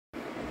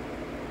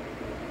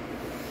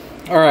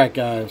Alright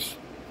guys,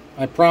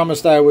 I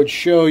promised I would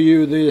show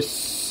you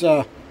this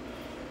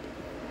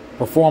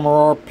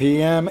Performer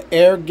RPM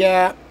air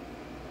gap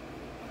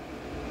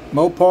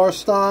Mopar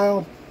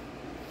style,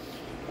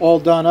 all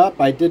done up.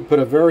 I did put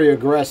a very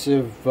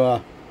aggressive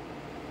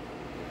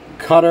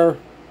cutter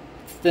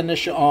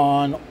finish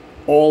on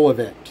all of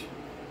it.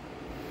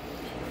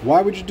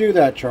 Why would you do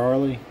that,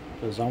 Charlie?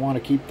 Because I want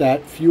to keep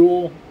that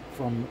fuel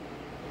from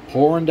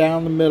pouring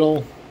down the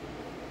middle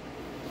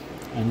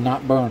and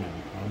not burning.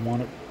 I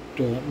want it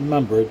to,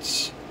 remember,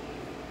 it's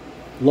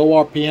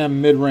low RPM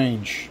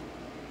mid-range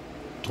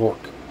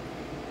torque,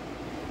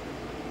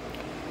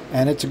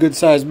 and it's a good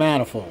size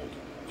manifold,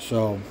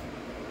 so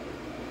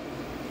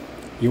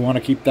you want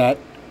to keep that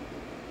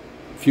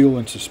fuel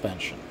in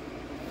suspension.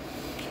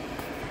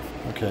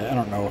 Okay, I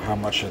don't know how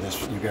much of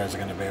this you guys are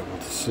going to be able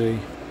to see,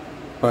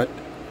 but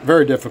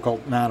very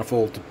difficult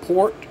manifold to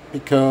port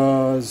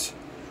because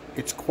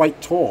it's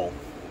quite tall.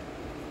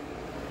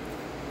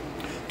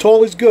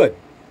 Tall is good.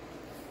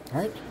 All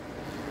right,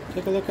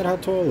 take a look at how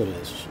tall it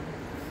is.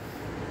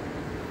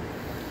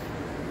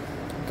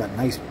 Got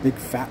nice big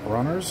fat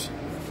runners.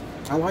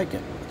 I like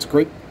it. It's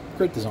great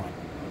design.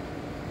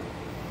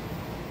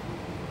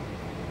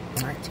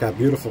 All right, it's got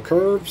beautiful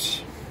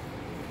curves.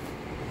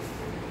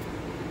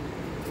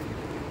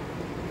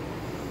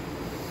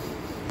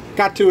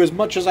 Got to as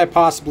much as I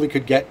possibly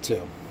could get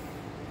to.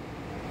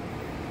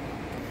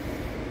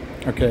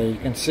 Okay, you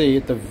can see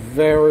at the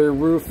very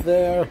roof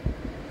there,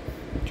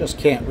 just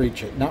can't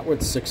reach it. Not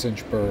with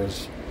 6-inch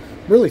burrs.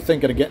 Really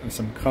thinking of getting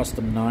some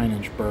custom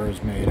 9-inch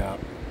burrs made up.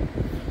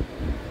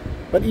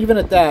 But even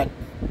at that,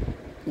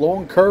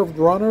 long curved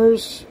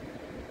runners,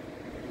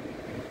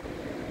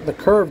 the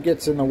curve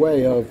gets in the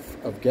way of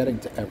getting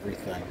to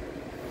everything.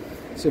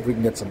 Let's see if we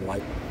can get some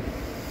light.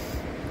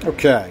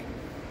 Okay.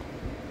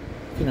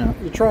 You know,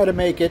 you try to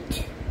make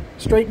it,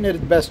 straighten it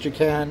as best you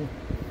can.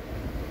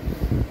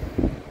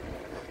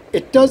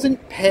 It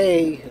doesn't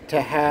pay to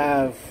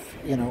have,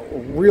 you know, a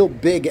real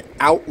big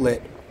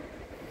outlet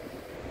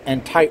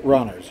and tight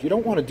runners. You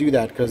don't want to do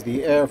that because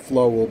the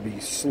airflow will be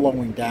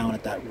slowing down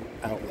at that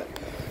outlet.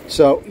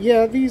 So,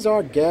 yeah, these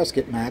are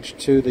gasket matched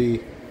to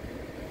the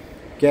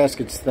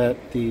gaskets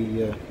that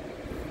the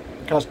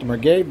customer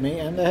gave me,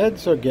 and the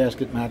heads are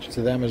gasket matched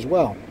to them as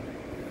well.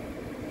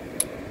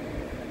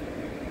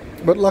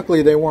 But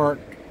luckily they weren't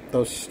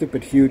those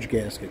stupid huge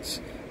gaskets.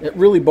 It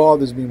really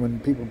bothers me when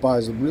people buy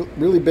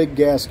really big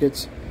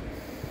gaskets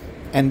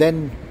and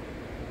then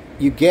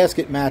you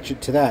gasket match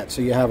it to that.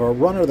 So you have a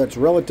runner that's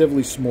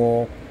relatively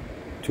small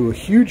to a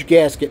huge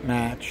gasket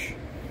match,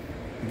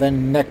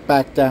 then neck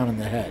back down in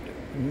the head.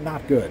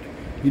 Not good.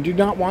 You do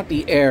not want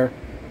the air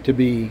to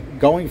be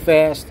going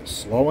fast,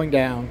 slowing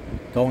down,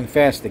 going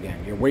fast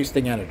again. You're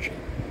wasting energy.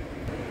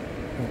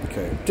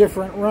 Okay,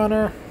 different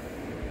runner.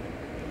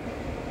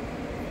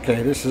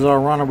 Okay, this is our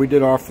runner we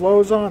did our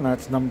flows on.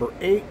 That's number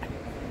 8.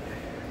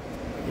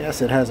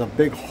 Yes, it has a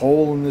big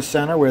hole in the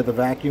center where the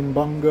vacuum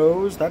bung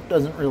goes. That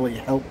doesn't really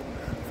help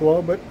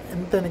flow, but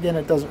and then again,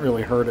 it doesn't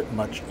really hurt it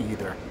much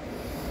either.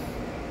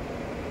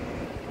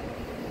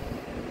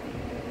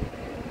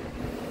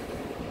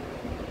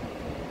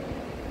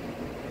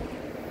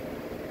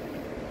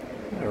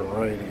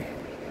 Alrighty.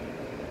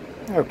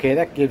 Okay,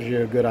 that gives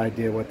you a good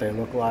idea what they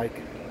look like.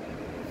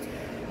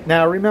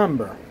 Now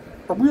remember,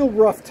 a real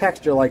rough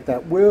texture like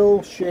that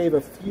will shave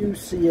a few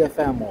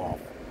CFM off.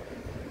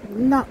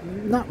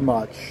 Not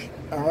much.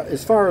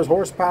 As far as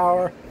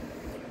horsepower,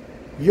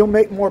 you'll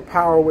make more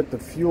power with the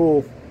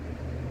fuel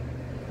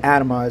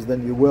atomized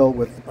than you will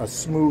with a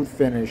smooth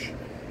finish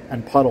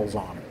and puddles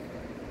on it.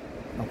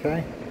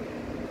 Okay?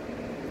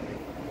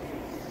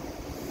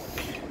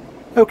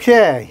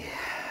 Okay.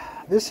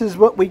 This is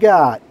what we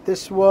got.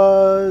 This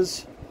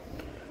was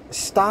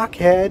stock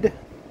head.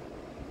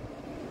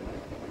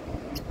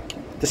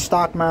 The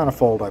stock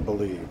manifold, I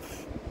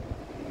believe.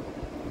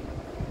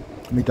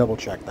 Let me double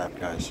check that,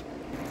 guys.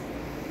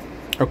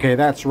 Okay,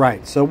 that's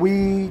right. So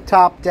we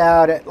topped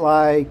out at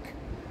like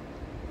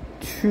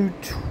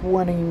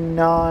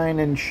 229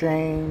 and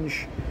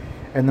change,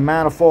 and the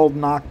manifold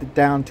knocked it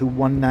down to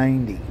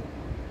 190.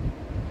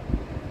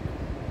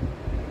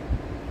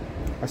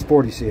 That's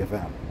 40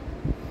 CFM.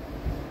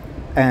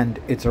 And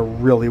it's a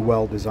really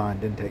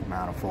well-designed intake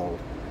manifold.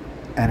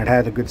 And it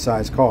had a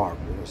good-sized car.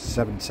 It was a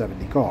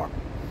 770 car.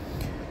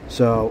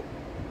 So,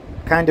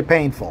 kind of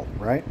painful,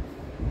 right?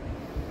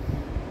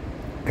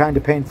 Kind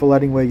of painful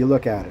any way you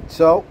look at it.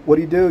 So, what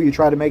do? You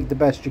try to make it the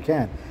best you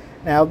can.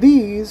 Now,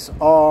 these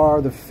are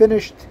the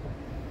finished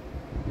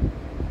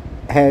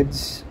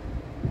heads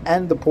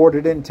and the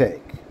ported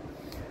intake.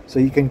 So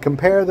you can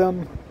compare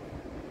them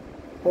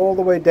all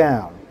the way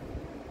down.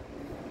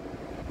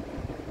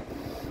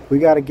 We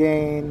got a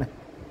gain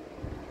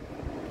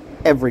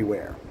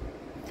everywhere.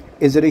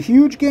 Is it a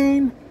huge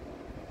gain?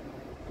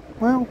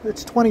 Well,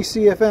 it's 20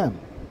 CFM.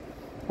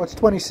 What's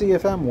 20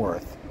 CFM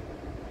worth?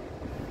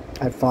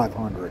 At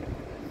 500.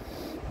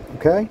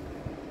 Okay?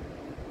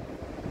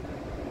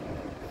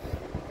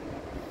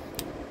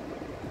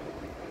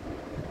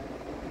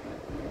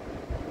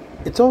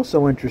 It's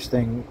also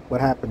interesting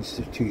what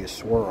happens to your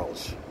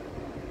swirls.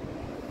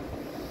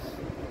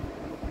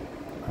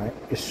 Right?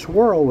 Your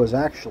swirl was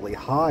actually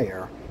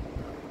higher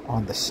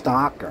on the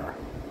stocker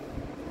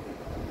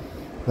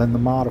than the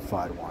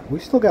modified one. We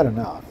still got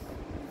enough.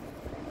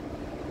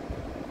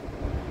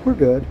 We're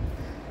good.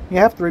 You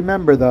have to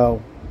remember,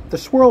 though, the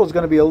swirl is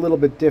going to be a little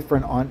bit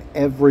different on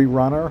every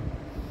runner,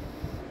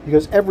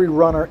 because every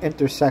runner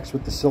intersects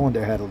with the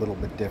cylinder head a little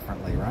bit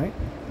differently, right?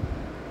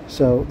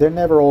 So they're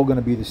never all going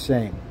to be the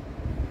same.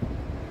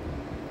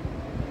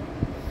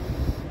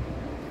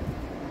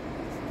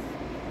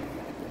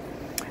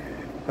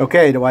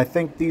 Okay, do I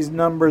think these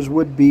numbers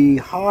would be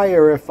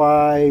higher if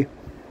I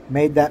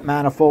made that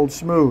manifold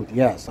smooth?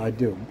 Yes, I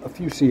do. A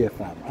few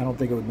CFM. I don't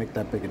think it would make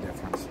that big a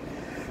difference.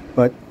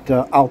 But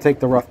I'll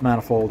take the rough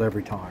manifold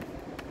every time.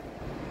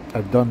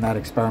 I've done that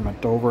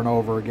experiment over and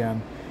over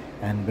again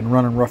and been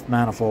running rough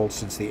manifolds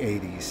since the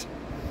 80s.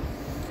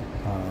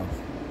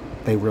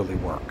 They really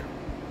work.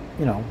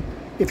 You know,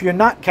 if you're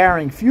not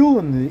carrying fuel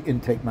in the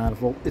intake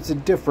manifold, it's a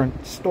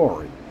different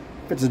story.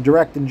 If it's a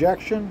direct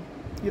injection,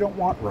 you don't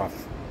want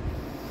rough.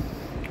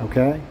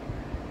 Okay?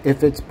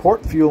 If it's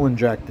port fuel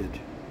injected,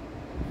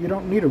 you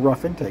don't need a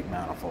rough intake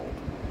manifold.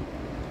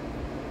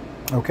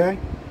 Okay?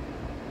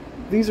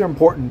 These are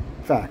important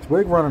facts.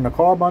 We're running a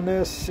carb on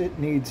this. It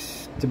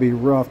needs to be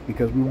rough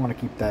because we want to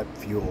keep that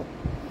fuel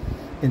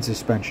in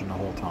suspension the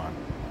whole time.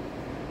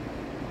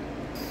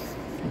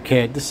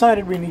 Okay, I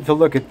decided we need to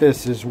look at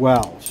this as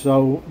well.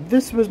 So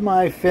this was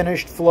my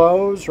finished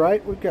flows,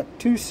 right? We've got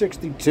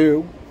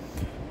 262,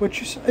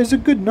 which is a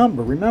good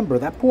number. Remember,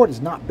 that port is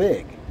not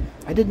big.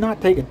 I did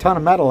not take a ton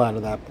of metal out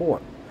of that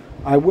port.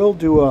 I will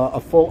do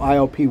a full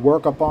IOP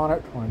workup on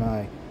it when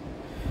I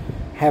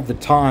have the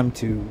time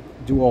to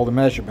do all the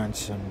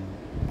measurements and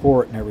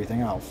pour it and everything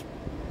else.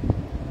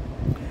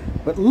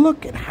 But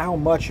look at how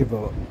much of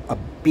a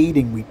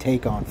beating we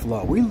take on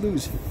flow. We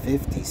lose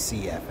 50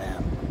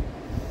 CFM.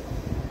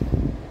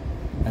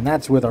 And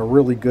that's with a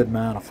really good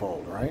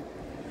manifold, right?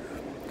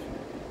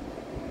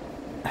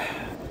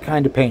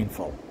 Kind of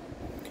painful.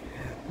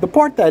 The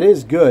part that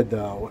is good,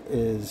 though,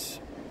 is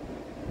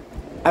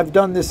I've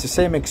done the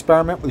same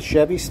experiment with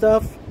Chevy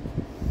stuff.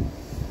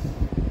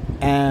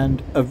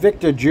 And a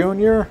Victor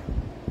Jr.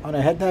 on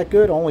a head that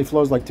good only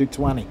flows like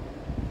 220.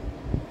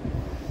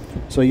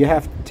 So you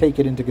have to take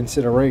it into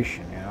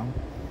consideration, you know.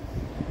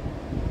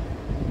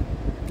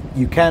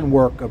 You can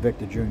work a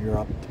Victor Jr.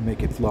 up to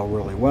make it flow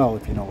really well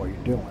if you know what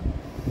you're doing.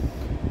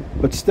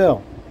 But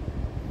still,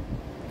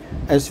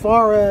 as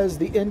far as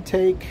the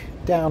intake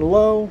down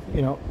low,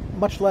 you know,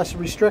 much less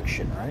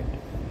restriction, right?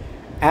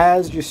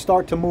 As you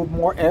start to move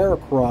more air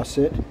across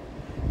it,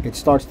 it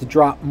starts to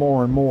drop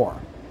more and more.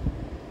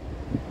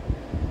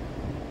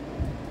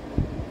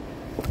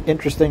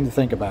 Interesting to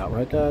think about,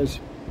 right, guys?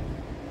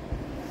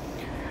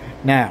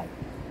 Now,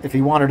 if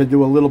you wanted to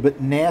do a little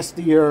bit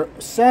nastier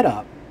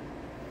setup,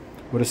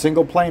 would a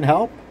single plane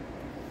help?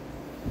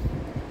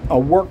 A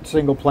worked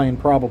single plane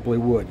probably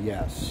would,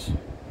 yes.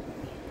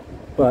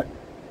 But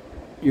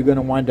you're going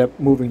to wind up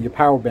moving your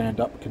power band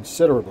up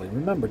considerably.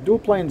 Remember, dual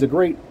planes are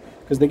great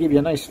because they give you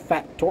a nice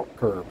fat torque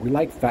curve. We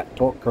like fat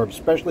torque curves,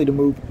 especially to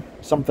move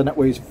something that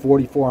weighs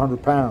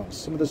 4,400 pounds.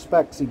 Some of the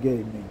specs he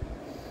gave me.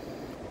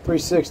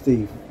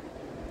 360,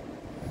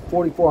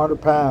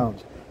 4,400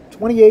 pounds.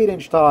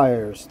 28-inch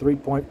tires,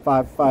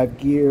 3.55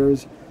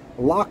 gears,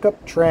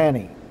 lock-up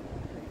tranny.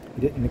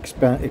 He didn't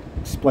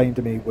explain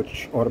to me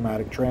which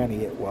automatic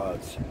tranny it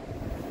was.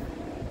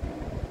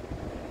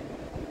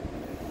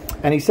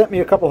 And he sent me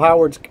a couple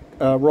Howard's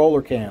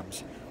roller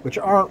cams, which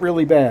aren't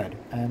really bad.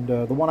 And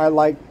the one I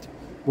liked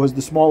was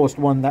the smallest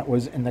one that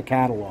was in the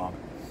catalog.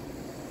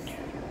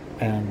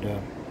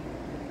 And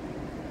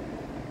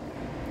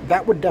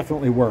that would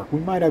definitely work.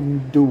 We might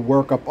even do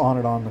workup on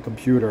it on the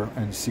computer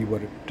and see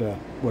what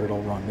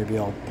it'll run. Maybe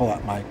I'll pull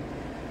out my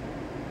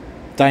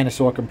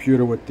dinosaur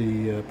computer with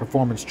the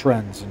performance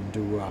trends and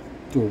do a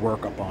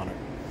workup on it.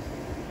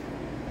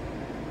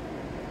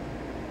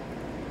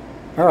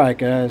 All right,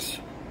 guys.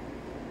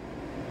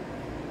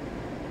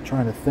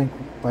 Trying to think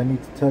if I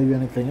need to tell you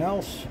anything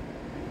else.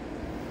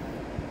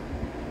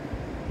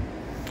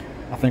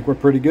 I think we're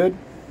pretty good.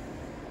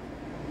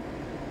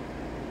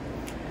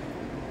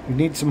 We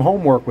need some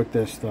homework with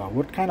this, though.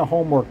 What kind of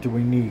homework do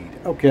we need?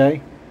 Okay.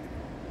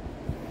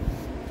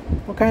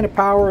 What kind of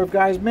power have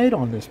guys made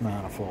on this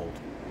manifold?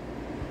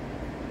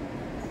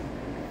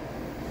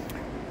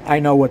 I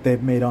know what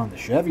they've made on the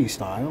Chevy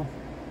style.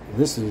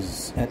 This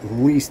is at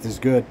least as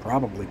good,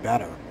 probably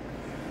better.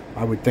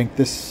 I would think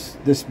this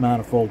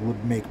manifold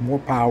would make more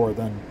power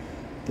than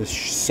the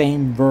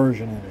same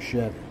version in a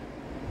Chevy.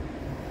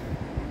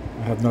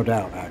 I have no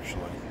doubt,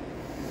 actually.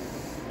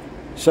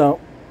 So,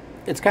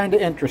 it's kind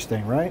of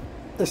interesting, right?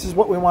 This is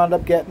what we wound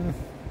up getting.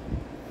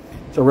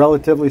 It's a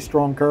relatively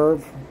strong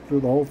curve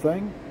through the whole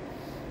thing.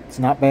 It's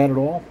not bad at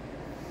all.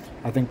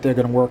 I think they're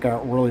going to work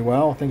out really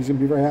well. I think he's going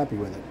to be very happy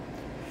with it.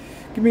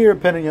 Give me your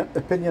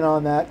opinion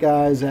on that,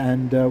 guys,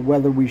 and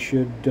whether we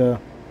should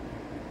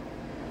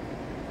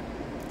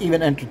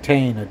even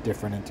entertain a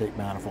different intake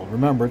manifold.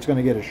 Remember, it's going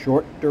to get a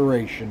short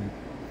duration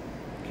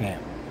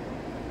cam.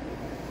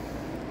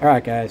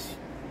 Alright guys,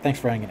 thanks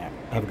for hanging out.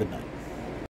 Have a good night.